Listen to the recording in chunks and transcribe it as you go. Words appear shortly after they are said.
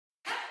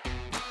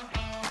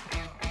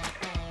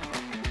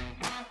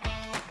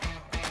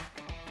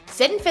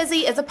Fit and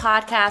Fizzy is a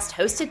podcast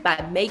hosted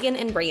by Megan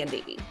and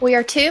Brandy. We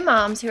are two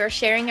moms who are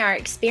sharing our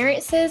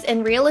experiences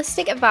and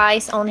realistic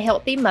advice on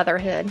healthy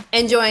motherhood.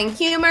 Enjoying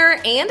humor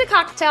and a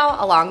cocktail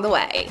along the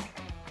way.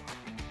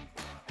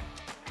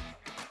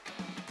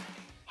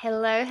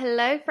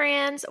 Hello,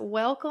 friends.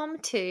 Welcome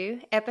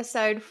to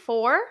episode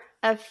 4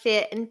 of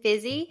Fit and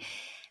Fizzy.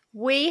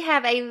 We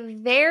have a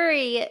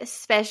very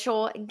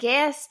special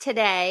guest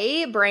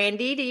today.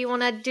 Brandy, do you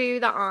want to do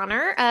the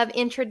honor of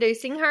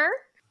introducing her?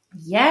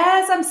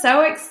 Yes, I'm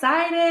so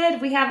excited.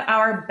 We have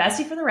our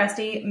bestie for the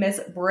resty, Miss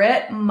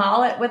Britt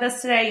Mollet, with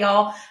us today,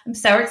 y'all. I'm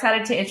so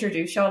excited to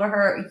introduce y'all to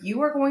her.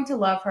 You are going to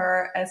love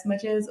her as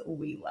much as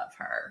we love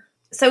her.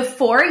 So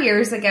 4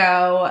 years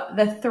ago,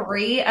 the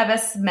three of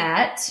us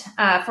met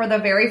for the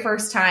very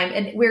first time,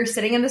 and we were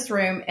sitting in this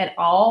room, and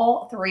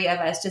all three of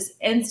us just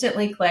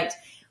instantly clicked.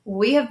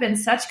 We have been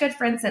such good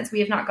friends since.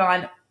 We have not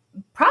gone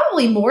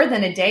probably more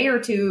than a day or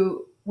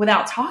two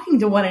without talking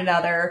to one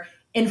another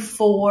in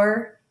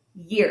 4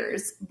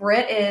 years.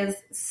 Britt is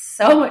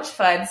so much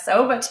fun,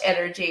 so much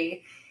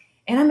energy,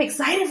 and I'm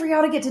excited for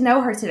y'all to get to know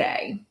her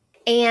today.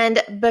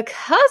 And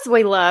because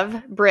we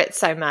love Britt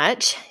so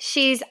much,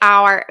 she's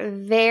our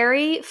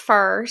very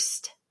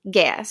first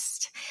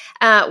guest.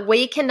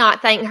 We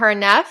cannot thank her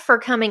enough for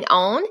coming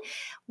on.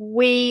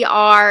 We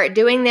are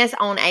doing this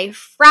on a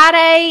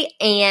Friday,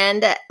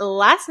 and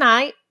last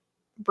night,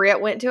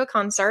 Britt went to a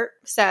concert.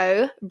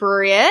 So,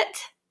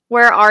 Britt,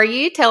 where are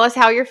you? Tell us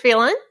how you're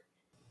feeling.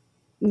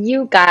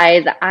 You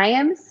guys, I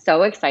am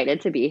so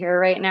excited to be here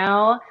right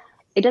now.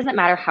 It doesn't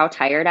matter how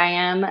tired I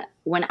am.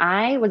 When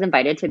I was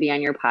invited to be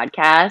on your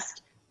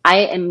podcast,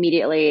 I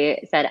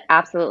immediately said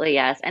absolutely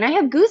yes. And I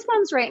have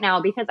goosebumps right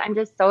now because I'm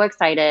just so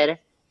excited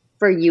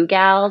for you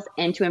gals.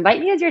 And to invite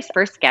me as your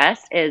first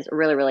guest is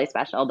really, really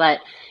special. But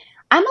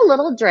I'm a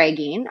little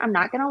dragging, I'm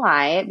not going to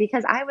lie,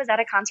 because I was at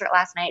a concert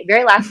last night,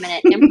 very last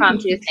minute,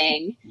 impromptu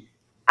thing.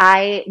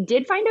 I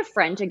did find a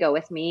friend to go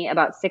with me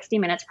about 60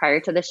 minutes prior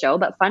to the show,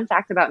 but fun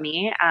fact about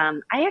me,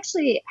 I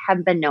actually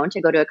have been known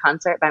to go to a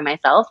concert by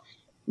myself,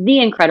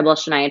 the incredible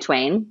Shania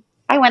Twain.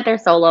 I went there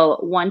solo,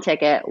 one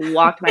ticket,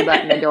 walked my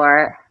butt in the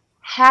door,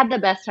 had the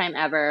best time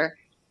ever,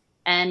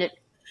 and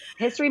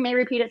history may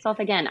repeat itself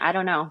again. I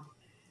don't know.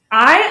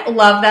 I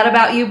love that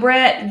about you,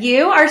 Britt.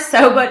 You are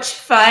so much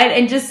fun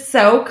and just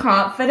so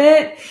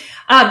confident.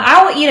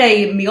 I'll eat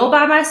a meal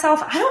by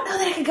myself. I don't know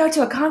that I could go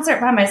to a concert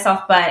by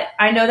myself, but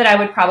I know that I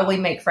would probably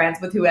make friends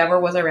with whoever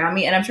was around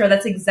me. And I'm sure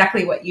that's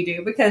exactly what you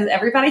do because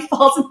everybody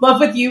falls in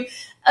love with you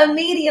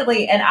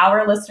immediately. And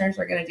our listeners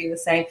are going to do the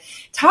same.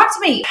 Talk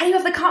to me. How do you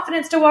have the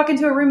confidence to walk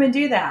into a room and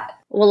do that?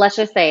 Well, let's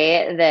just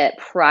say that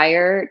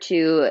prior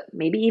to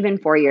maybe even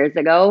 4 years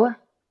ago,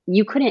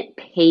 you couldn't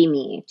pay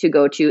me to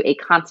go to a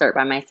concert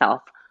by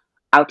myself,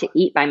 out to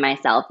eat by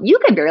myself. You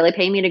could barely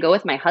pay me to go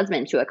with my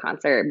husband to a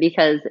concert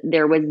because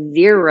there was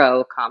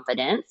zero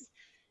confidence,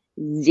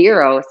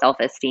 zero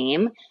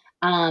self-esteem.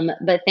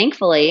 But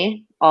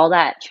thankfully, all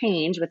that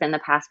changed within the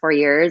past 4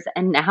 years.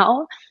 And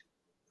now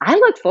I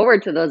look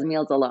forward to those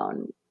meals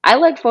alone. I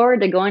look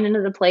forward to going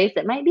into the place.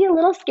 It might be a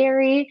little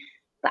scary,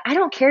 but I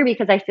don't care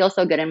because I feel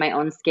so good in my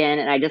own skin.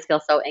 And I just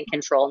feel so in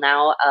control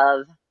now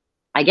of,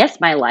 I guess,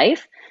 my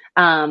life,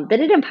 that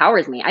it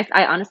empowers me.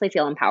 I honestly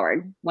feel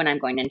empowered when I'm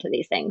going into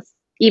these things,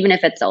 even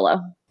if it's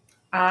solo.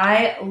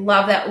 I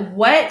love that.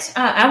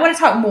 I want to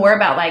talk more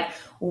about like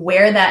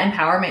where that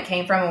empowerment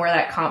came from and where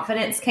that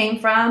confidence came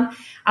from.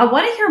 I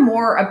want to hear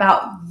more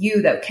about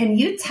you though. Can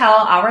you tell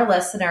our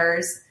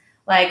listeners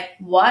like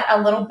what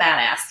a little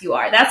badass you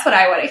are? That's what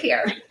I want to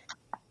hear.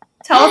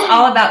 Tell us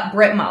all about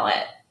Britt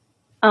Mollet.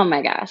 Oh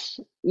my gosh.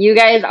 You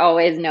guys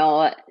always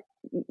know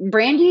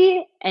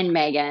Brandy and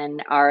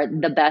Megan are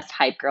the best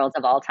hype girls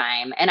of all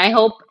time. And I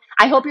hope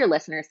your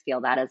listeners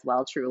feel that as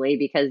well, truly,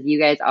 because you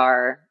guys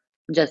are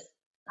just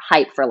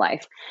hype for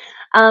life.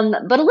 But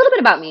a little bit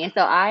about me.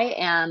 So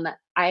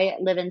I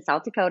live in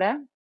South Dakota.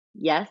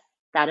 Yes,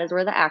 that is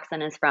where the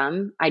accent is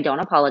from. I don't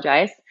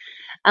apologize.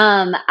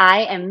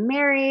 I am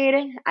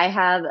married. I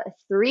have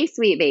 3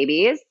 sweet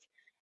babies.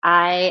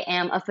 I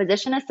am a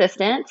physician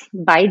assistant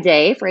by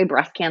day for a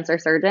breast cancer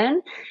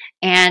surgeon.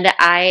 And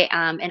I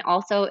am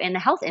also in the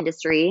health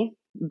industry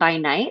by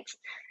night.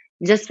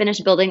 Just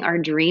finished building our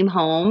dream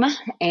home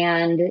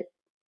and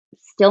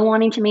still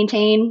wanting to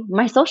maintain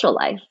my social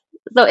life.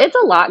 So it's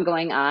a lot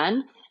going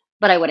on,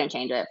 but I wouldn't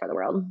change it for the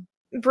world.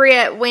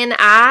 Britt, when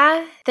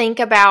I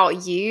think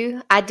about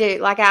you, I do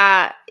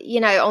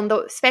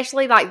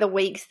especially like the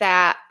weeks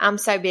that I'm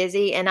so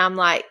busy and I'm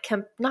like,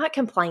 not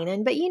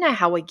complaining, but you know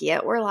how we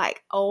get. We're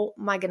like, oh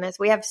my goodness,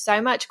 we have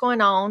so much going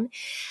on.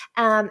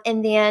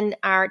 And then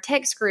our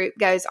text group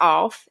goes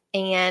off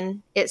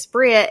and it's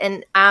Britt.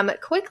 And I'm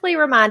quickly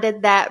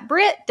reminded that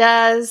Britt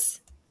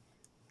does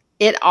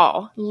it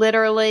all,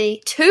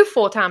 literally 2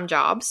 full-time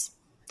jobs.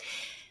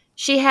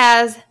 She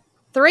has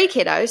 3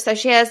 kiddos, so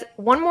she has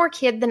 1 more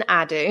kid than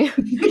I do.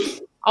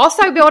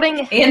 Also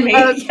building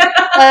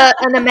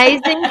an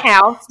amazing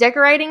house,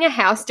 decorating a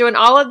house, doing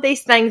all of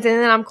these things. And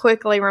then I'm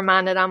quickly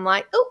reminded, I'm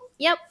like, oh,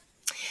 yep.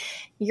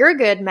 you're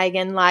good,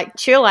 Megan. Like,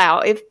 chill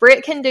out. If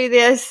Britt can do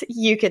this,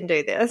 you can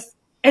do this.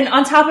 And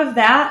on top of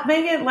that,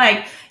 Megan,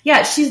 like,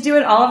 yeah, she's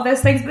doing all of those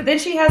things, but then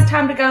she has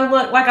time to go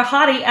look like a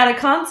hottie at a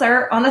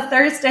concert on a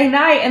Thursday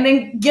night and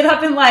then get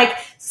up and like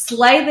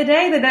slay the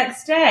day the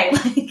next day.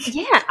 Like,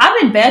 Yeah.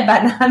 I'm in bed by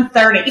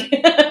 9:30.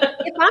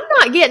 If I'm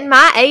not getting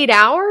my 8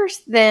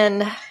 hours,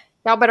 then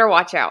y'all better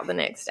watch out the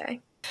next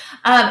day.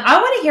 I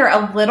want to hear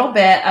a little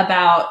bit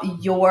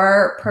about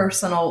your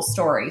personal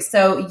story.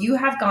 So you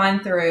have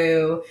gone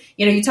through,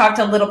 you talked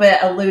a little bit,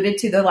 alluded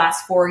to the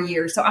last 4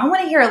 years. So I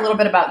want to hear a little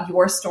bit about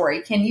your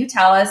story. Can you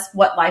tell us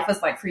what life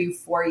was like for you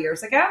 4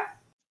 years ago?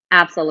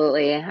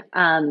 Absolutely.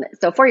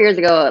 So 4 years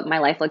ago, my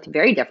life looked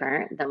very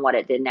different than what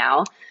it did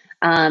now.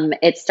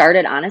 It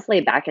started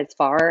honestly back as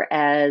far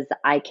as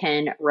I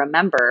can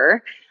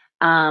remember,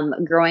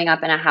 growing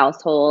up in a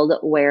household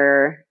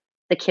where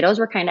the kiddos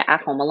were kind of at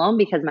home alone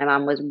because my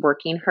mom was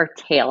working her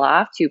tail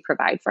off to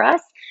provide for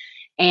us.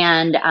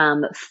 And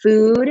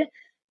food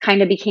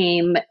kind of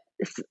became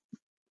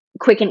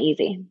quick and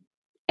easy.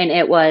 And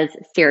it was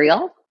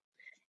cereal.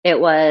 It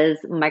was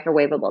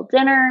microwavable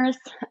dinners,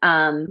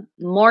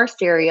 more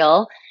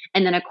cereal.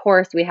 And then, of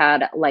course, we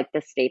had like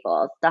the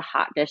staples, the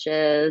hot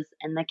dishes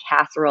and the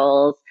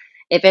casseroles.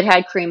 If it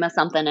had cream of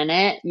something in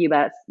it, you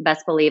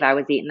best believe I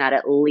was eating that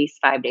at least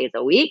 5 days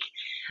a week.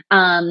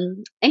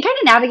 And kind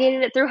of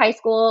navigated it through high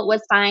school.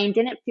 Was fine.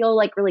 Didn't feel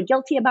like really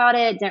guilty about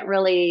it. Didn't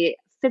really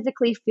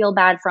physically feel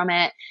bad from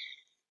it.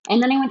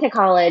 And then I went to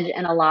college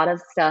and a lot of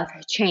stuff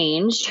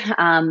changed.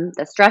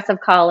 The stress of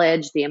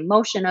college, the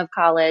emotion of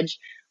college,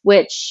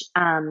 which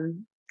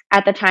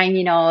at the time,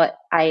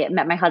 I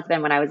met my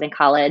husband when I was in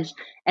college.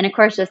 And of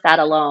course, just that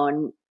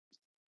alone,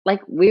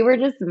 like we were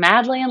just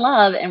madly in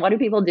love. And what do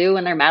people do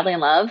when they're madly in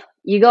love?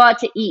 You go out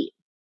to eat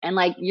and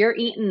like you're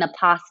eating the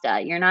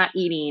pasta. You're not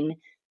eating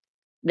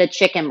the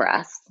chicken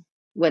breast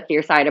with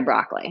your side of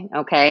broccoli.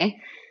 Okay.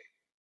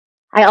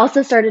 I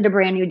also started a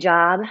brand new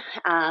job,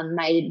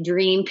 my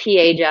dream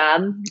PA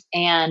job.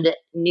 And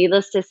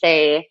needless to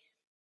say,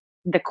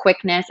 the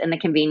quickness and the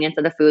convenience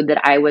of the food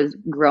that I was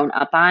grown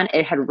up on,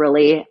 it had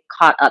really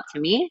caught up to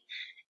me.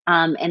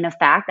 And the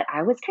fact that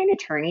I was kind of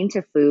turning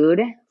to food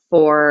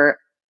for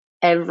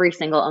every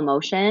single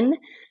emotion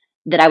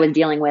that I was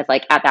dealing with,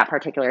 like at that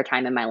particular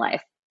time in my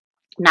life,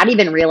 not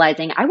even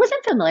realizing I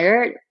wasn't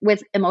familiar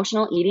with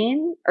emotional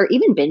eating or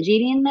even binge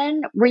eating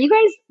then. Were you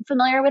guys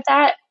familiar with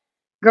that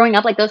growing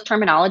up, like those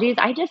terminologies?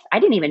 I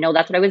didn't even know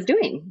that's what I was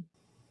doing.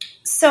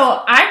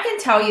 So I can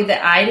tell you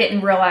that I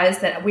didn't realize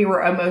that we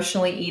were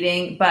emotionally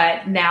eating,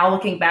 but now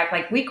looking back,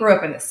 like we grew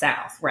up in the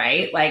South,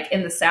 right? Like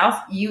in the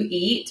South, you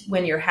eat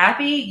when you're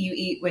happy, you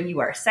eat when you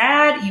are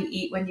sad, you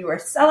eat when you are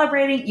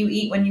celebrating, you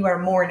eat when you are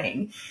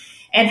mourning.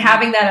 And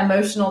having that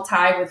emotional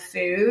tie with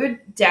food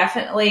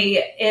definitely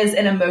is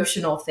an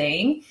emotional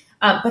thing.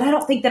 But I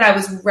don't think that I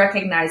was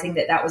recognizing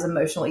that that was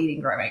emotional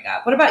eating growing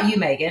up. What about you,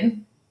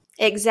 Megan?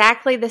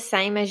 Exactly the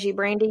same as you,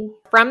 Brandy.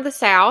 From the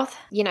South,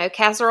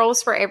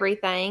 casseroles for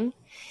everything.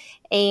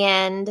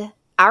 And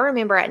I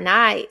remember at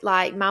night,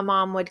 like my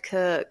mom would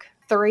cook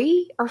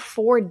 3 or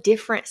 4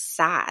 different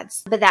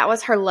sides. But that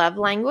was her love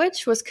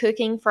language, was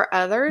cooking for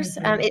others.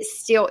 Mm-hmm. It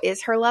still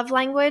is her love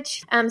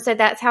language. So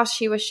that's how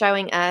she was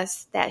showing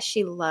us that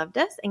she loved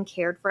us and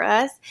cared for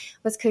us,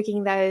 was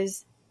cooking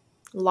those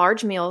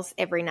large meals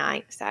every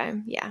night. So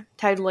yeah,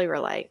 totally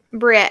relate.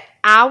 Britt,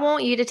 I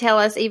want you to tell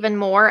us even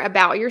more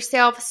about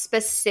yourself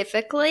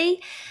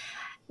specifically.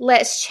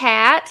 Let's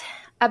chat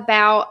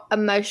about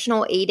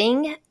emotional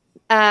eating.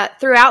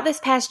 Throughout this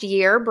past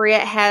year,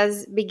 Britt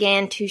has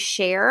began to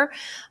share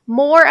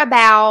more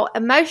about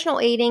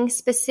emotional eating,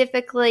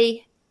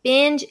 specifically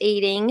binge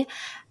eating,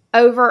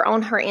 over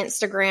on her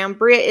Instagram.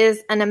 Britt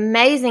is an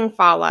amazing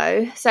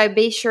follow, so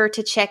be sure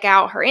to check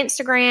out her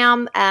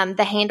Instagram.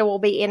 The handle will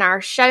be in our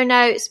show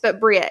notes.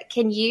 But Britt,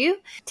 can you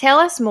tell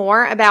us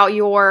more about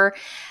your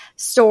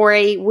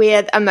story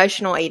with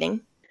emotional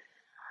eating?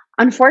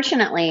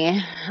 Unfortunately,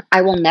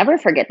 I will never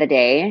forget the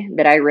day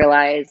that I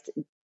realized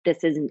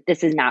this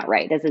is not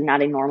right. This is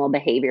not a normal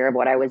behavior of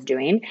what I was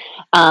doing.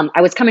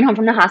 I was coming home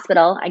from the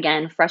hospital,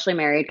 again, freshly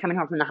married, coming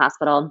home from the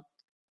hospital.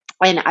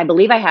 And I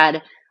believe I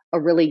had a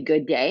really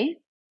good day.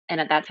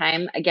 And at that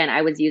time, again,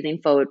 I was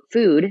using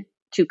food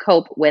to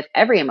cope with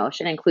every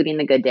emotion, including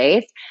the good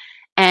days.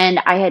 And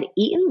I had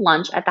eaten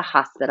lunch at the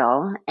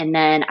hospital. And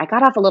then I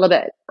got off a little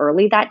bit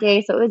early that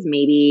day. So it was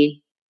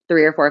maybe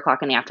 3 or 4 o'clock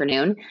in the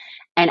afternoon.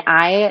 And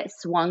I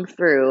swung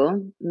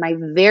through my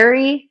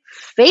very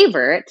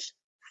favorite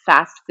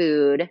fast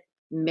food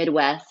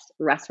Midwest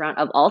restaurant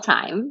of all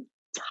time,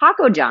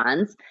 Taco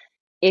John's.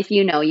 If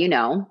you know, you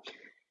know.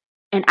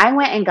 And I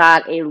went and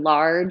got a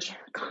large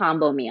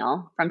combo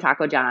meal from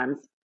Taco John's,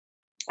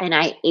 and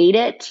I ate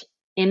it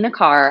in the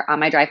car on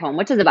my drive home,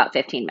 which is about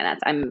 15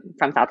 minutes. I'm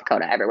from South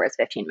Dakota. Everywhere is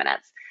 15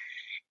 minutes.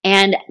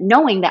 And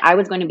knowing that I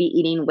was going to be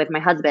eating with my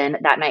husband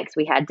that night, because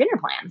we had dinner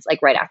plans,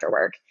 like right after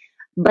work.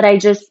 But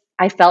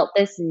I felt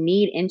this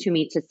need into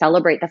me to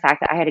celebrate the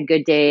fact that I had a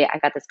good day. I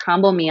got this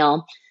combo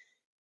meal.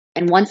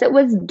 And once it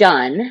was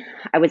done,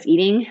 I was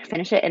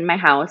finish it in my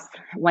house.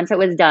 Once it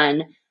was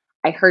done,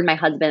 I heard my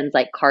husband's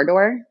like car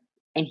door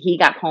and he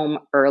got home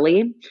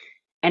early.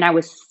 And I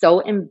was so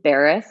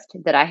embarrassed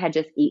that I had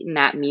just eaten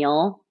that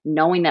meal,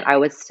 knowing that I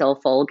was still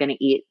full, going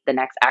to eat the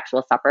next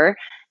actual supper,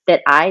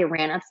 that I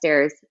ran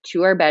upstairs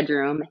to our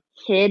bedroom,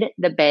 hid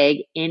the bag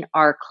in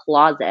our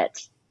closet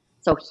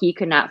so he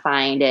could not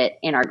find it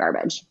in our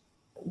garbage.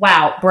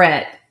 Wow,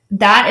 Britt,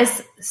 that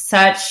is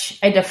such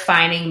a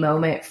defining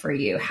moment for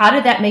you. How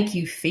did that make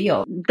you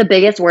feel? The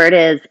biggest word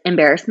is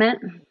embarrassment.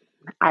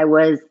 I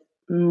was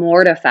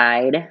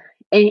mortified.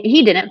 And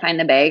he didn't find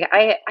the bag.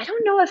 I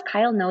don't know if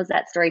Kyle knows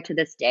that story to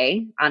this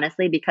day,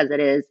 honestly, because it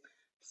is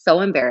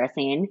so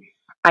embarrassing.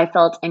 I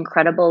felt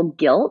incredible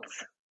guilt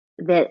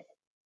that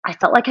I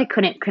felt like I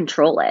couldn't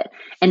control it.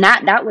 And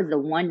that was the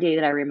one day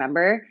that I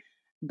remember.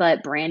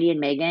 But Brandy and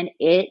Megan,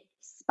 it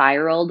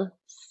spiraled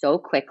so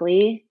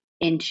quickly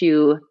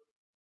into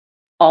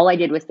all I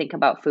did was think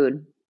about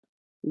food.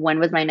 When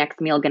was my next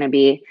meal going to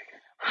be?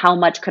 How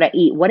much could I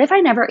eat? What if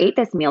I never ate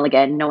this meal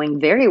again, knowing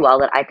very well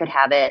that I could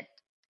have it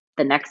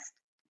the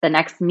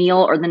next meal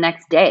or the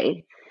next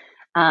day?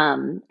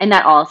 And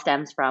that all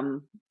stems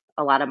from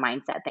a lot of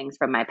mindset things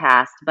from my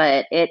past,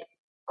 but it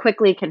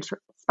quickly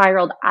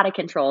spiraled out of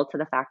control to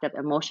the fact of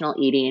emotional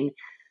eating,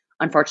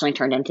 unfortunately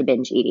turned into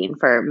binge eating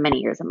for many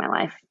years of my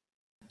life.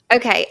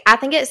 Okay, I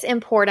think it's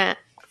important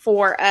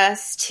for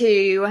us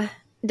to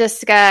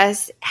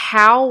discuss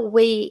how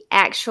we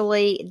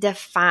actually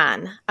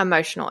define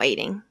emotional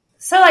eating.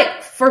 So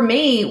like for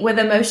me with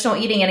emotional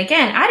eating, and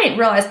again, I didn't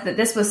realize that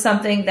this was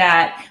something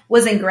that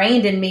was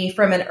ingrained in me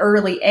from an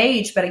early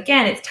age. But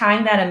again, it's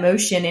tying that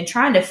emotion and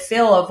trying to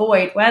fill a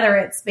void, whether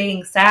it's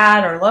being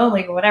sad or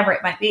lonely or whatever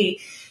it might be,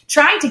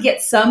 trying to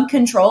get some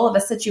control of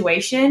a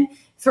situation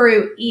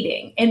through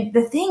eating. And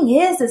the thing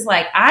is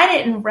like, I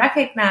didn't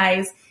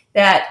recognize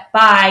that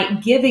by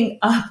giving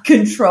up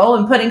control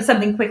and putting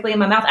something quickly in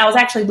my mouth, I was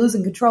actually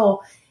losing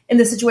control in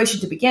the situation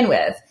to begin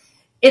with.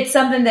 It's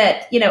something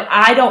that,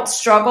 I don't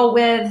struggle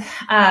with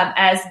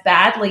as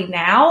badly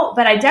now,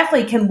 but I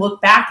definitely can look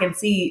back and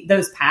see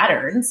those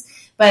patterns,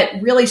 but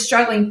really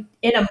struggling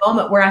in a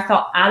moment where I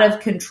felt out of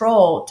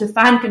control to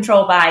find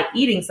control by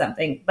eating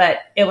something, but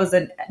it was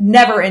a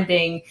never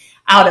ending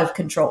out of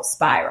control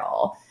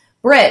spiral.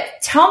 Britt,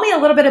 tell me a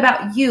little bit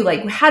about you.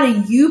 Like, how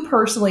do you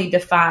personally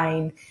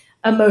define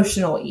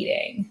emotional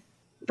eating?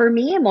 For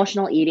me,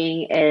 emotional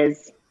eating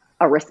is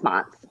a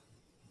response.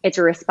 It's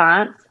a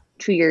response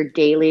to your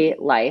daily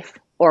life,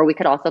 or we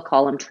could also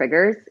call them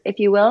triggers, if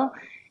you will.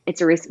 It's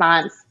a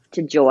response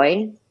to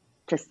joy,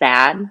 to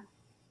sad,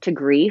 to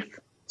grief,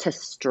 to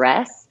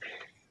stress.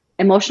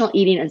 Emotional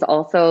eating is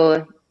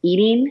also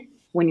eating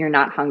when you're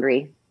not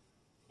hungry.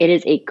 It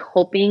is a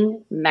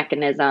coping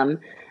mechanism.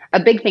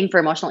 A big thing for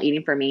emotional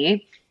eating for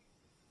me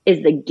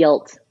is the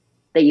guilt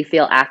that you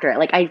feel after it.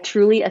 Like, I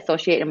truly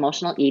associate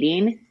emotional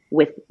eating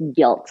with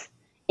guilt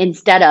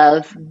instead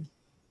of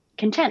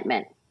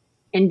contentment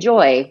and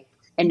joy,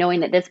 and knowing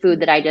that this food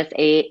that I just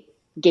ate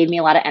gave me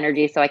a lot of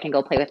energy so I can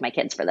go play with my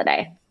kids for the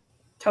day.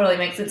 Totally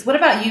makes sense. What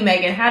about you,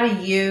 Megan? How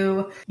do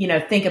you,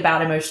 think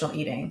about emotional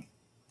eating?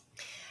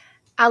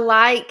 I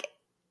like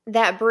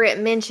that Britt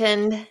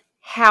mentioned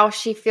how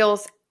she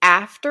feels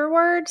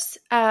afterwards,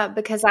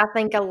 because I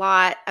think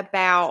about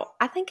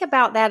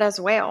that as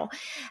well.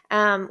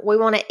 We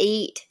want to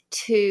eat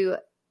to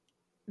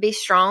be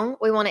strong.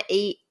 We want to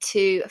eat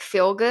to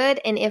feel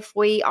good. And if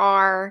we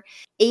are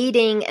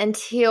eating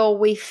until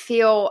we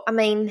feel,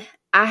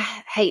 I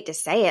hate to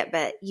say it,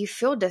 but you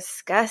feel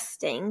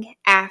disgusting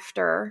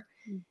after,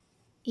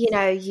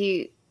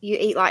 you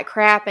eat like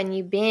crap and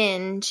you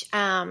binge.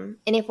 And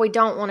if we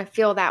don't want to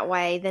feel that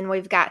way, then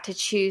we've got to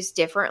choose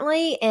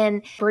differently.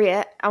 And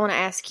Britt, I want to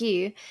ask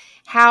you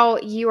how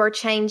you are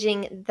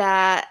changing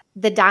the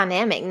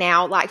dynamic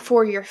now, like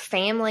for your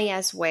family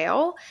as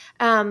well.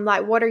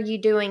 Like, what are you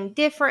doing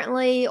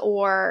differently?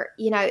 Or,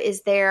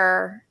 is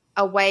there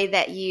a way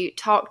that you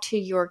talk to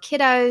your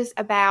kiddos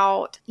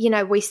about,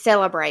 we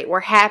celebrate, we're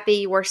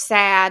happy, we're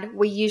sad.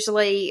 We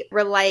usually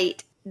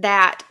relate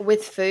that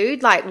with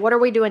food. Like, what are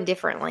we doing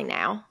differently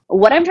now?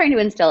 What I'm trying to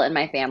instill in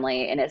my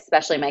family, and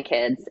especially my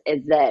kids,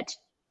 is that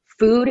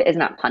food is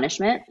not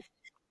punishment.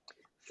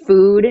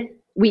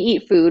 We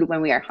eat food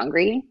when we are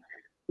hungry.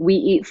 We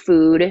eat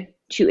food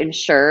to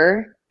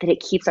ensure that it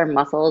keeps our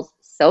muscles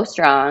so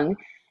strong,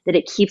 that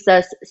it keeps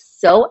us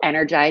so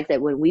energized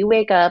that when we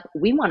wake up,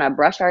 we want to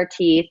brush our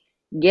teeth,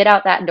 get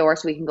out that door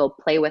so we can go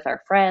play with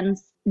our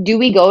friends. Do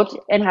we go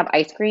and have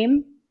ice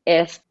cream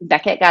if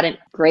Beckett got a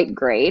great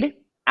grade?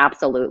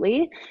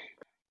 Absolutely.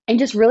 And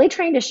just really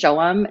trying to show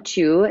them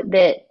too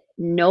that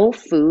no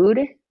food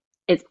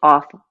is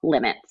off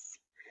limits,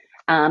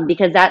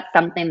 because that's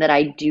something that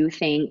I do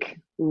think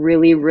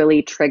really,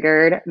 really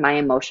triggered my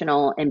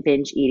emotional and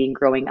binge eating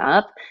growing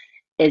up,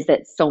 is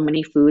that so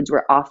many foods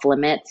were off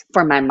limits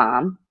for my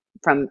mom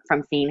from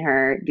seeing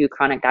her do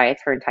chronic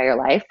diets her entire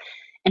life.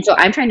 And so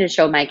I'm trying to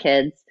show my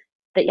kids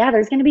that, yeah,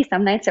 there's going to be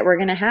some nights that we're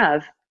going to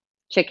have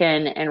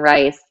chicken and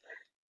rice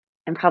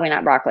and probably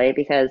not broccoli,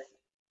 because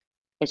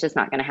it's just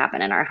not going to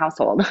happen in our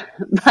household.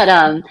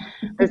 But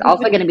there's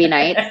also going to be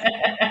nights.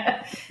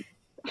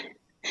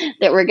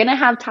 that we're going to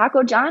have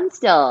Taco John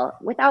still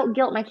without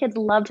guilt. My kids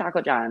love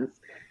Taco Johns.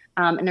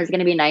 And there's going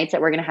to be nights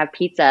that we're going to have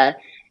pizza,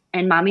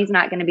 and mommy's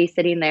not going to be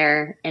sitting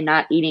there and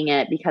not eating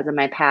it because of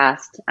my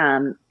past.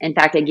 In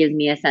fact, it gives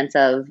me a sense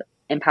of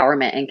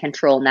empowerment and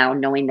control now,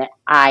 knowing that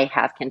I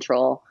have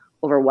control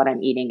over what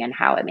I'm eating and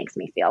how it makes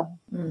me feel.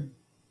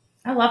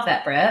 I love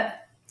that, Britt.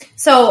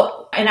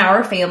 So in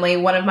our family,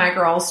 one of my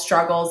girls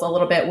struggles a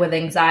little bit with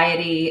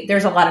anxiety.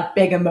 There's a lot of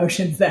big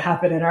emotions that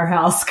happen in our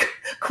house,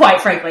 quite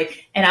frankly.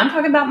 And I'm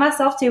talking about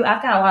myself too.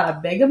 I've got a lot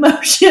of big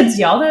emotions.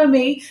 Y'all know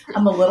me.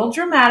 I'm a little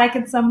dramatic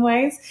in some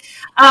ways.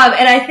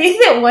 And I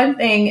think that one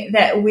thing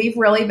that we've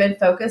really been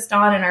focused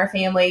on in our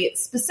family,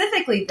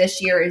 specifically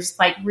this year, is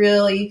like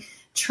really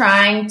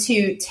trying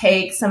to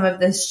take some of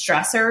the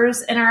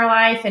stressors in our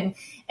life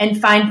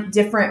and find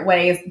different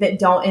ways that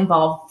don't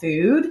involve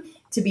food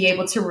to be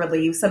able to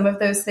relieve some of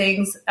those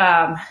things.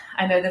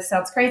 I know this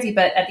sounds crazy,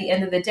 but at the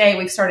end of the day,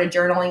 we've started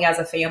journaling as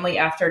a family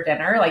after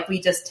dinner. Like we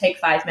just take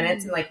 5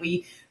 minutes and like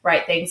we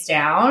write things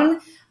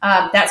down.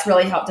 That's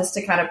really helped us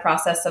to kind of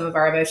process some of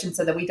our emotions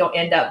so that we don't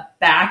end up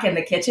back in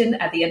the kitchen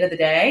at the end of the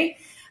day.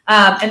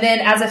 And then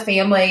as a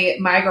family,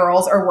 my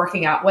girls are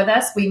working out with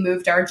us. We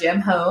moved our gym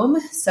home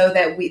so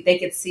that they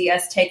could see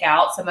us take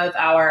out some of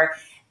our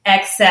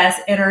excess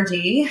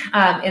energy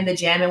in the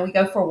gym, and we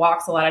go for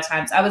walks a lot of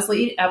times. I was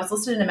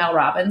listening to Mel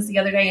Robbins the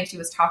other day, and she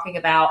was talking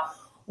about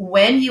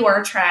when you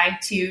are trying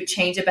to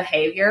change a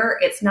behavior,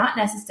 it's not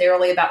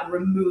necessarily about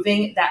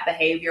removing that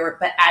behavior,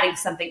 but adding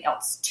something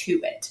else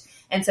to it.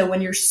 And so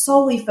when you're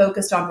solely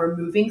focused on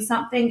removing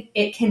something,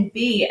 it can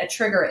be a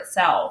trigger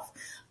itself,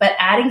 but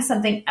adding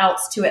something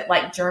else to it,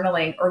 like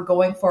journaling or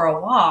going for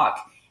a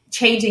walk,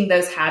 changing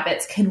those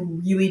habits can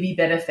really be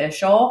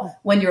beneficial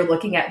when you're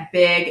looking at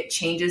big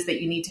changes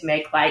that you need to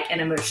make, like an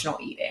emotional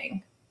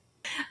eating.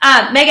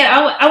 Megan,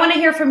 I want to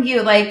hear from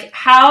you. Like,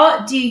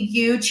 how do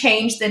you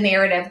change the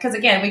narrative? Because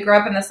again, we grew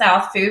up in the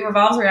South, food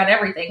revolves around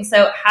everything.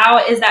 So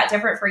how is that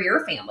different for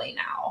your family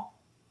now?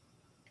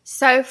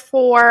 So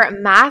for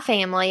my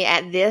family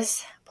at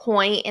this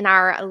point in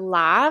our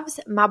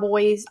lives, my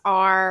boys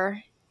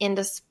are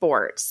into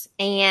sports,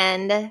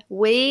 and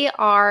we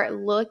are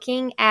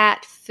looking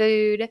at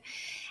food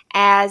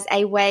as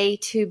a way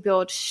to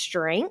build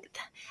strength,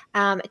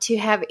 to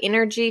have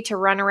energy to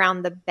run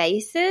around the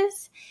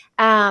bases.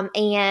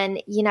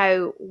 And, you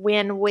know,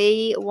 when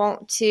we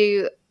want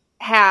to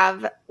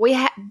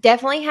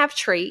definitely have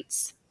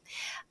treats,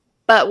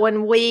 but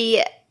when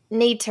we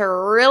need to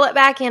reel it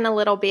back in a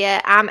little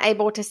bit, I'm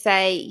able to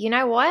say, you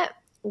know what?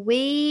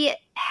 We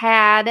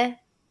had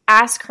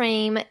ice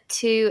cream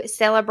to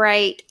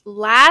celebrate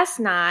last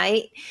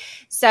night.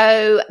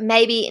 So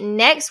maybe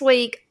next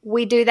week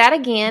we do that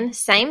again,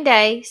 same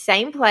day,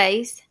 same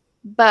place.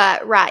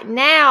 But right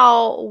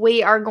now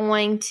we are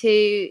going to,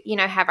 you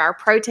know, have our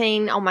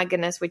protein. Oh my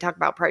goodness, we talk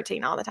about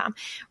protein all the time.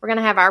 We're going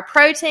to have our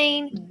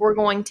protein. We're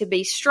going to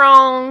be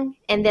strong.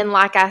 And then,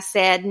 like I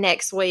said,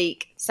 next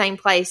week, same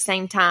place,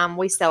 same time,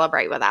 we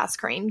celebrate with ice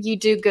cream. You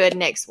do good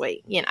next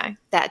week, you know,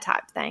 that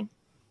type of thing.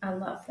 I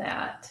love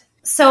that.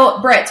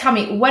 So, Britt, tell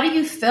me, what do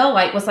you feel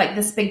like was like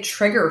this big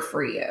trigger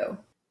for you?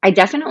 I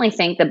definitely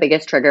think the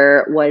biggest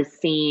trigger was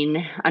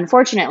seen,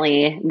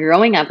 unfortunately,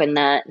 growing up in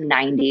the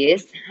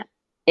 90s.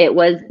 It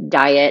was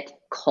diet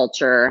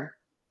culture,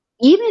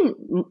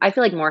 even I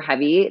feel like more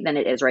heavy than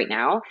it is right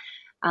now.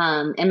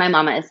 And my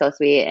mama is so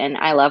sweet, and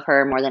I love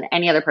her more than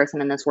any other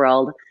person in this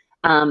world.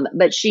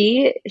 But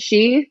she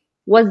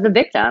was the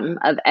victim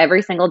of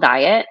every single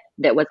diet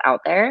that was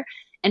out there.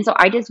 And so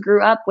I just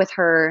grew up with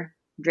her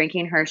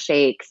drinking her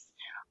shakes,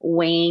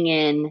 weighing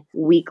in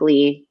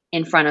weekly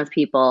in front of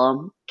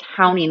people,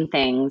 counting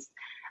things,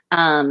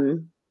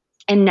 and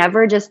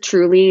never just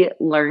truly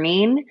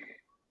learning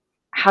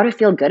how to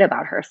feel good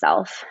about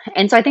herself.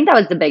 And so I think that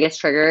was the biggest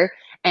trigger.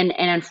 And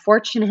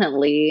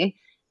unfortunately,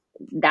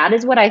 that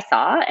is what I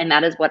saw, and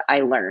that is what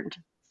I learned.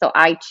 So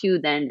I too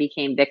then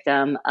became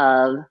victim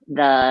of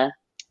the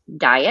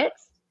diet,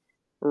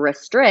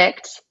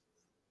 restrict,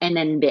 and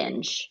then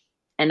binge.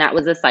 And that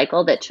was a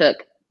cycle that took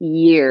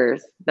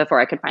years before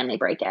I could finally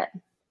break it.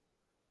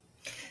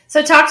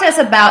 So talk to us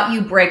about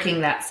you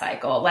breaking that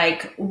cycle.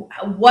 Like,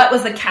 what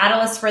was the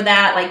catalyst for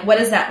that? Like, what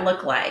does that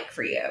look like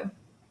for you?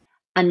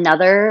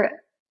 Another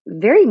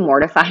very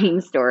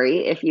mortifying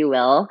story, if you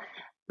will.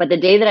 But the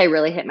day that I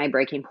really hit my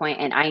breaking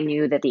point, and I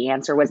knew that the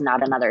answer was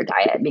not another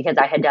diet, because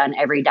I had done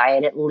every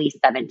diet at least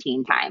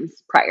 17 times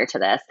prior to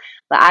this.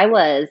 But I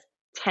was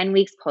 10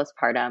 weeks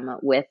postpartum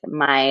with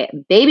my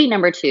baby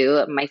number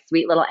 2, my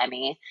sweet little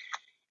Emmy.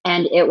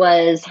 And it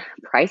was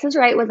Price is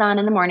Right was on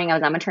in the morning. I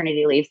was on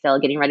maternity leave still,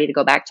 getting ready to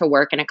go back to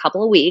work in a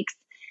couple of weeks.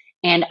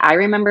 And I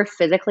remember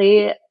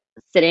physically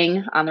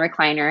sitting on the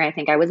recliner. I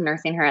think I was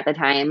nursing her at the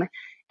time.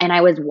 And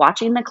I was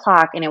watching the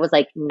clock, and it was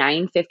like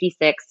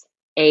 9:56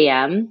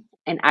 a.m.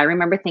 And I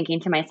remember thinking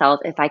to myself,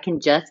 if I can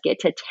just get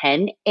to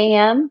 10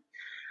 a.m.,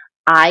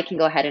 I can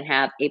go ahead and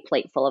have a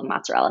plate full of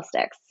mozzarella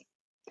sticks.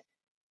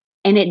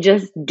 And it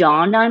just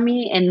dawned on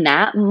me in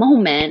that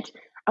moment.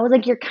 I was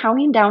like, you're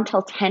counting down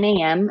till 10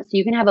 a.m. so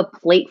you can have a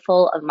plate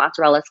full of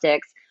mozzarella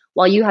sticks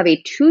while you have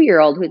a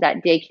 2-year-old who's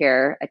at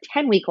daycare, a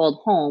 10-week-old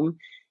home,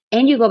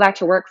 and you go back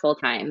to work full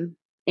time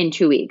in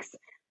 2 weeks.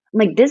 I'm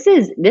like, this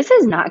is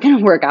not going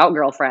to work out,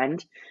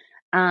 girlfriend.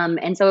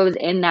 And so it was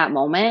in that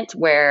moment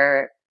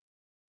where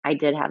I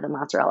did have the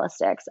mozzarella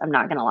sticks. I'm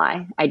not going to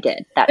lie. I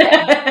did that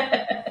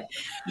day.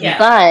 Yeah.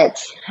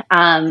 But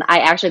I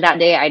actually, that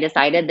day I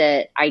decided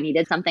that I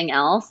needed something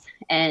else.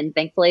 And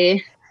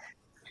thankfully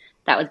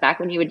that was back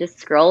when you would just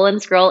scroll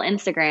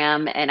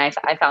Instagram. And I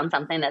found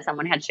something that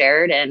someone had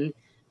shared, and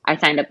I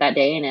signed up that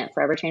day, and it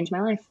forever changed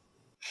my life.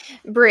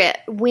 Britt,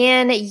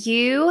 when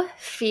you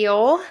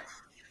feel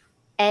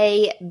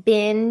a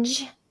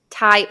binge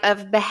type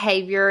of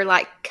behavior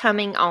like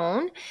coming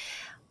on,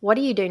 what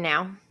do you do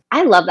now?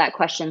 I love that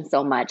question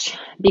so much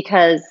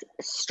because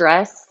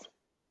stress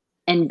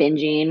and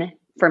binging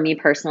for me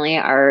personally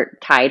are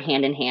tied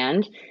hand in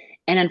hand.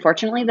 And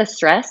unfortunately, the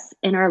stress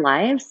in our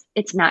lives,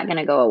 it's not going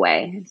to go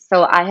away.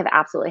 So I have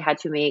absolutely had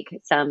to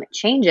make some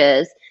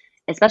changes,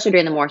 especially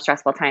during the more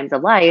stressful times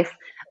of life,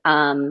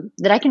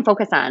 that I can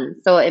focus on.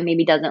 So it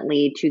maybe doesn't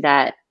lead to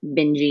that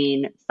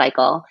binging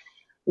cycle.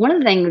 One of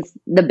the things,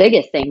 the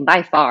biggest thing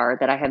by far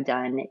that I have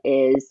done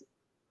is,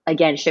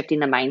 again, shifting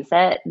the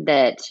mindset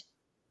that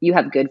you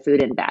have good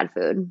food and bad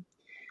food.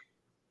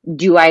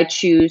 Do I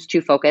choose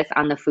to focus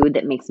on the food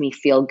that makes me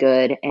feel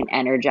good and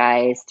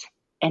energized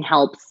and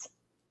helps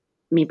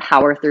me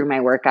power through my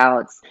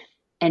workouts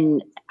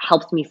and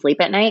helps me sleep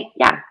at night?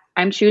 Yeah,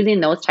 I'm choosing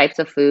those types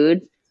of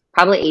foods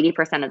probably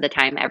 80% of the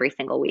time every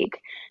single week.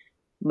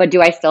 But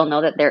do I still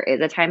know that there is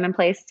a time and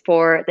place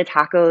for the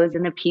tacos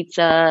and the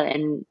pizza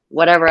and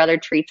whatever other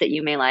treats that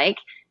you may like?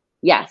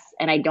 Yes.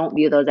 And I don't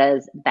view those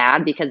as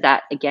bad, because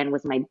that, again,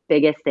 was my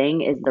biggest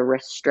thing, is the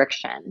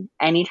restriction.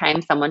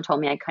 Anytime someone told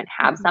me I couldn't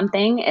have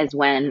something is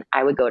when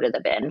I would go to the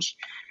binge.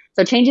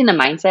 So changing the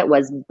mindset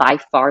was by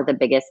far the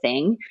biggest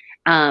thing.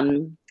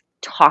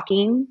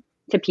 Talking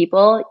to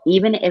people,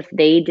 even if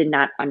they did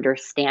not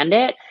understand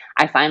it,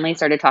 I finally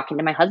started talking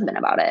to my husband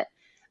about it,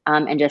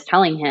 and just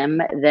telling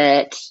him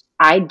that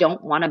I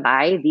don't want to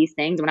buy these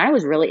things. When I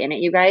was really in it,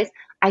 you guys,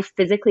 I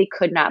physically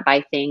could not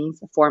buy things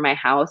for my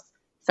house,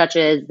 such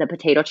as the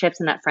potato chips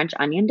and that French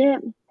onion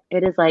dip.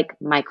 It is like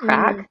my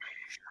crack.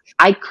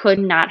 I could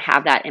not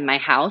have that in my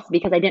house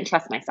because I didn't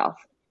trust myself.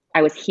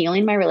 I was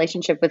healing my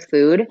relationship with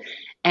food,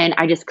 and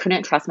I just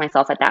couldn't trust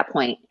myself at that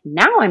point.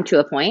 Now I'm to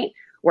a point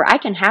where I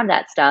can have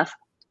that stuff.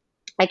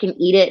 I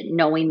can eat it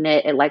knowing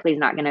that it likely is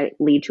not going to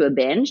lead to a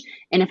binge.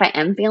 And if I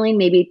am feeling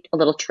maybe a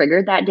little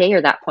triggered that day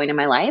or that point in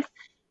my life,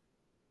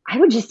 I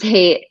would just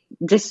say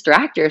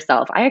distract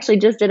yourself. I actually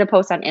just did a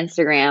post on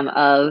Instagram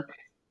of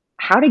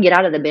how to get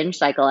out of the binge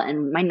cycle.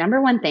 And my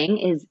number one thing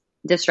is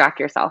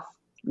distract yourself.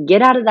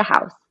 Get out of the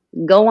house.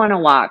 Go on a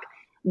walk.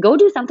 Go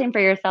do something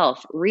for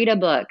yourself. Read a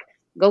book.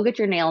 Go get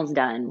your nails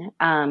done.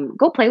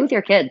 Go play with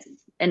your kids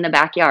in the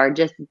backyard.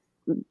 Just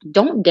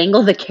don't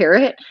dangle the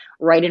carrot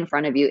right in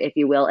front of you, if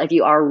you will, if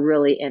you are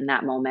really in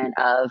that moment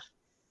of,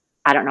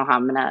 I don't know how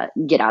I'm going to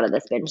get out of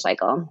this binge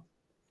cycle.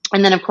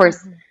 And then, of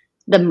course,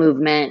 the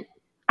movement.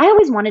 I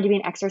always wanted to be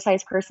an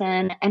exercise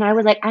person, and I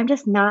was like, I'm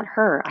just not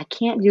her. I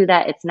can't do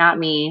that. It's not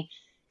me.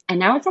 And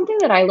now it's something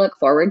that I look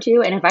forward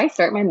to. And if I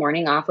start my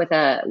morning off with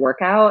a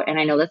workout, and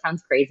I know this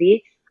sounds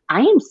crazy, I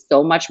am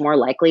so much more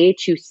likely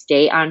to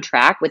stay on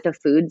track with the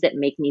foods that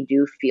make me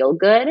do feel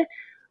good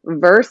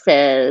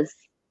versus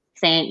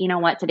saying, you know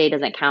what, today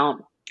doesn't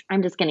count.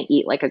 I'm just going to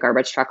eat like a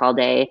garbage truck all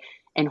day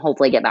and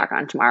hopefully get back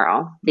on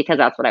tomorrow, because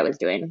that's what I was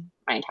doing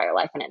my entire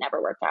life, and it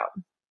never worked out.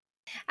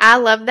 I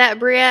love that,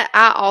 Britt.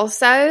 I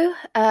also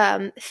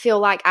feel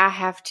like I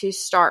have to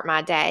start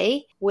my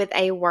day with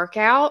a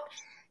workout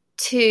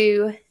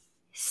to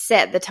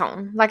set the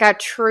tone. Like I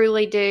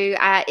truly do.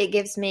 It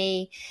gives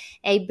me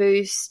a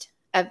boost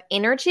of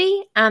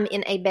energy. I'm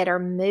in a better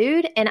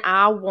mood, and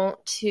I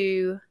want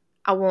to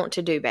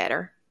do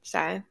better.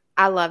 So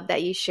I love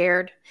that you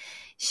shared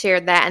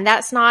that. And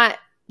that's not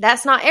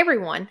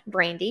everyone,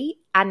 Brandy.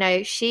 I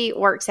know she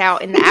works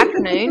out in the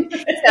afternoon.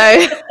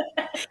 So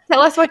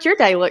tell us what your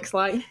day looks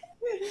like.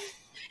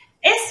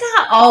 It's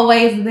not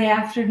always in the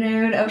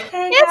afternoon,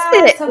 okay, Yes,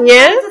 guys? it Sometimes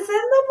is. it's in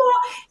the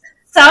morning.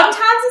 Sometimes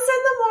it's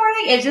in the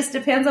morning. It just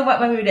depends on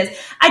what my mood is.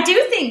 I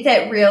do think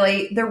that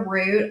really the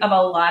root of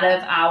a lot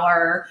of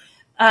our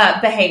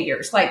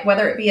behaviors, like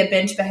whether it be a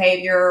binge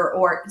behavior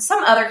or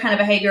some other kind of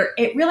behavior,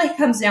 it really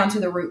comes down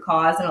to the root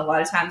cause. And a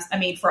lot of times, I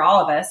mean, for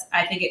all of us,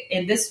 I think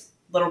in this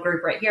little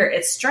group right here,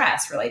 it's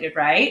stress related,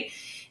 right?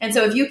 And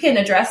so if you can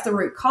address the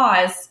root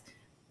cause,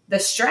 the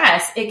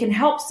stress, it can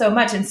help so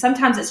much. And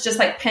sometimes it's just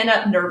like pent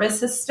up nervous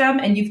system,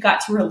 and you've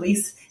got to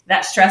release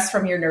that stress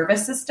from your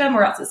nervous system,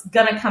 or else it's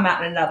going to come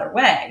out in another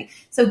way.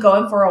 So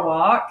going for a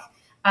walk,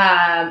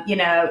 doing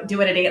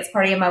a dance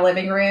party in my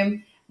living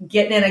room,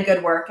 getting in a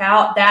good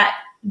workout,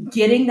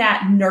 getting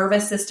that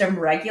nervous system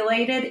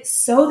regulated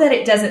so that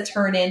it doesn't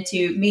turn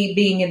into me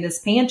being in this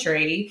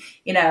pantry,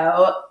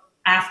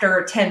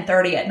 after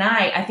 10:30 at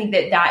night. I think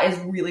that is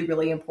really,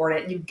 really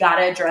important. You've got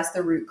to address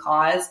the root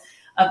cause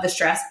of the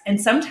stress. And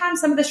sometimes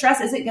some of the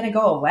stress isn't going to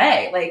go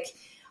away. Like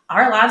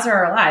our lives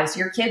are our lives.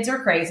 Your kids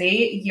are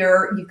crazy.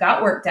 You've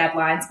got work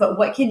deadlines, but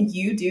what can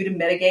you do to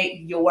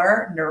mitigate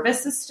your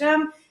nervous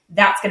system?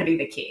 That's going to be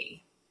the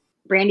key.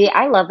 Brandy,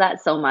 I love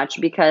that so much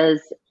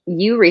because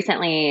you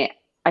recently,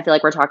 I feel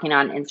like we're talking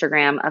on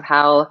Instagram of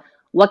how,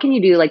 what can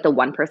you do like the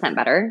 1%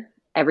 better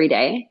every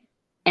day?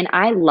 And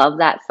I love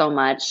that so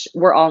much.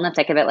 We're all in the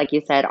thick of it. Like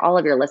you said, all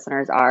of your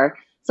listeners are.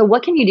 So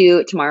what can you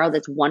do tomorrow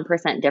that's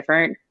 1%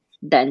 different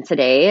than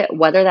today?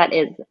 Whether that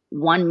is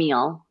one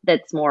meal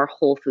that's more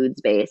whole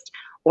foods based,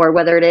 or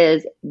whether it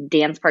is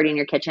dance party in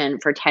your kitchen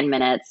for 10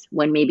 minutes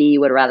when maybe you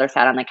would rather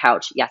sat on the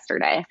couch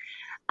yesterday.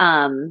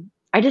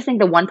 I just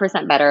think the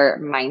 1% better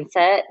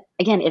mindset,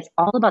 again, it's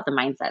all about the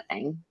mindset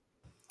thing.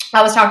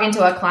 I was talking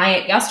to a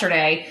client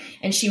yesterday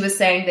and she was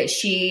saying that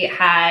she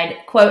had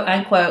quote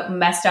unquote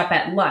messed up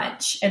at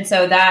lunch. And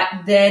so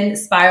that then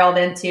spiraled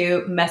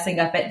into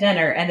messing up at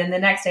dinner and then the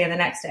next day and the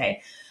next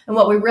day. And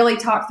what we really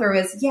talked through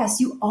is,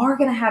 yes, you are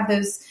going to have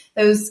those,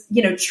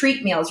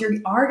 treat meals.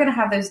 You are going to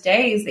have those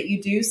days that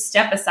you do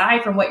step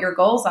aside from what your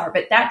goals are.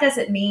 But that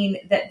doesn't mean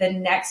that the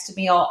next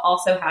meal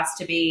also has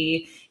to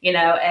be,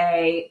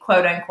 a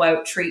quote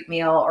unquote treat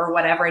meal or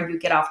whatever, and you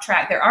get off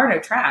track. There are no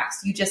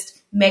tracks. You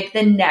just make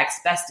the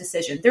next best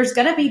decision. There's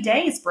going to be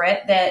days,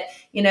 Britt, that,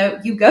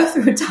 you go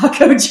through a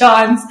Taco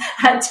John's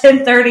at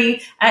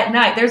 10:30 at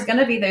night. There's going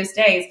to be those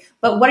days.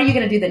 But what are you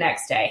going to do the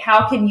next day?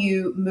 How can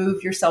you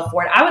move yourself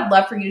forward? I would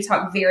love for you to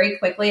talk very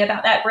quickly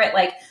about that, Britt.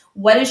 Like,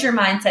 what is your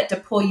mindset to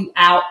pull you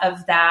out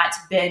of that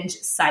binge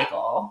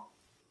cycle?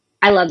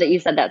 I love that you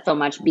said that so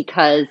much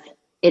because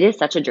it is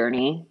such a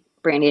journey,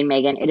 Brandy and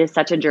Megan. It is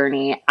such a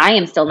journey. I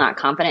am still not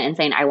confident in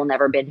saying I will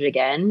never binge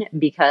again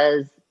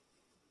because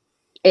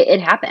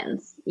it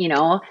happens,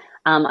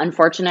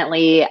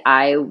 Unfortunately,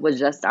 I was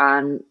just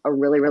on a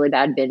really, really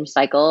bad binge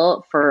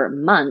cycle for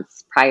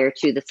months prior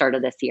to the start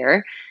of this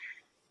year.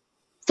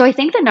 So I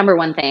think the number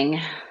one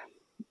thing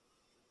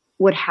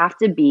would have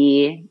to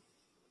be,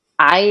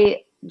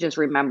 I just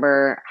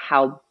remember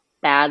how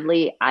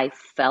badly I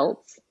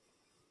felt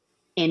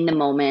in the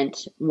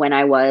moment when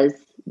I was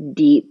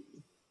deep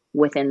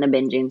within the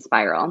binging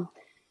spiral.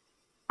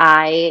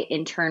 I,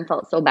 in turn,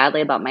 felt so badly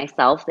about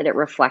myself that it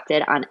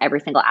reflected on every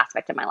single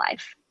aspect of my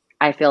life.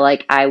 I feel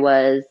like I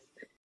was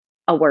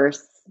a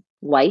worse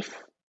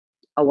wife,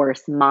 a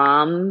worse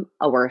mom,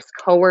 a worse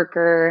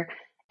coworker,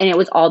 and it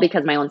was all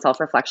because my own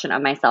self-reflection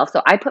of myself.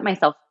 So I put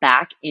myself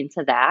back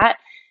into that,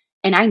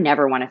 and I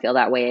never want to feel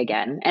that way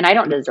again. And I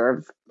don't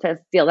deserve to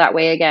feel that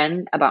way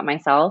again about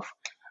myself.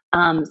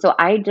 So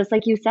I, just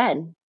like you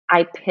said,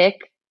 I pick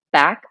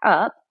back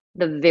up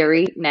the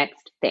very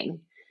next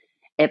thing.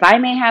 If I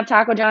may have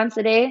Taco John's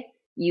today,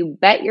 you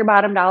bet your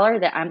bottom dollar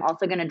that I'm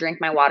also going to drink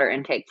my water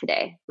intake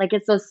today. Like,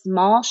 it's those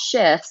small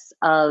shifts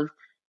of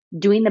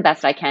doing the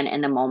best I can in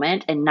the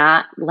moment and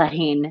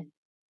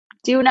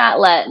do not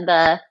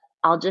let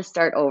I'll just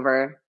start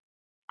over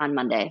on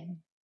Monday.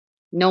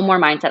 No more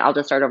mindset, I'll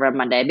just start over on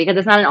Monday, because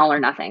it's not an all or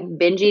nothing.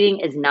 Binge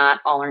eating is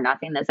not all or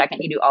nothing. The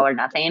second you do all or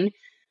nothing,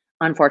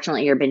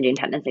 unfortunately, your binging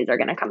tendencies are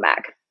going to come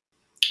back.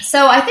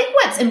 So I think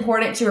what's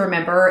important to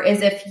remember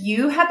is if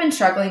you have been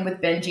struggling with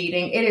binge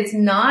eating, it is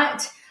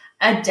not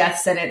a death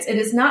sentence. It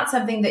is not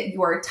something that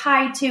you are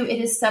tied to. It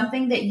is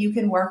something that you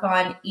can work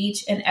on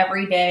each and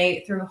every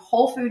day through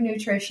whole food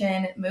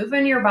nutrition,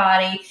 moving your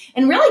body,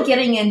 and really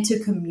getting into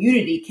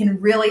community can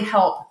really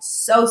help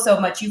so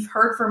much. You've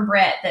heard from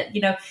Britt that,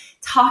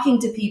 talking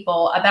to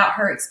people about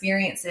her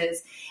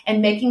experiences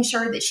and making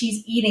sure that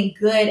she's eating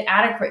good,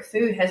 adequate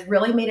food has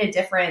really made a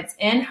difference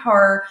in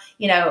her,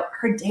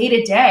 her day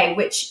to day,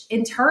 which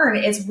in turn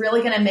is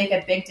really going to make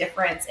a big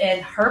difference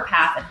in her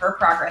path and her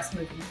progress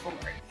moving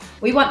forward.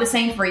 We want the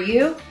same for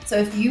you. So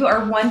if you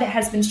are one that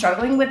has been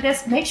struggling with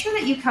this, make sure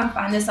that you come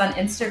find us on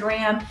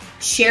Instagram,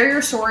 share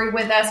your story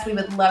with us. We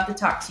would love to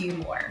talk to you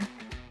more.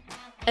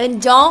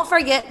 And don't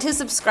forget to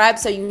subscribe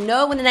so you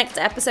know when the next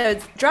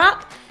episodes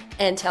drop,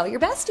 and tell your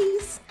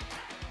besties.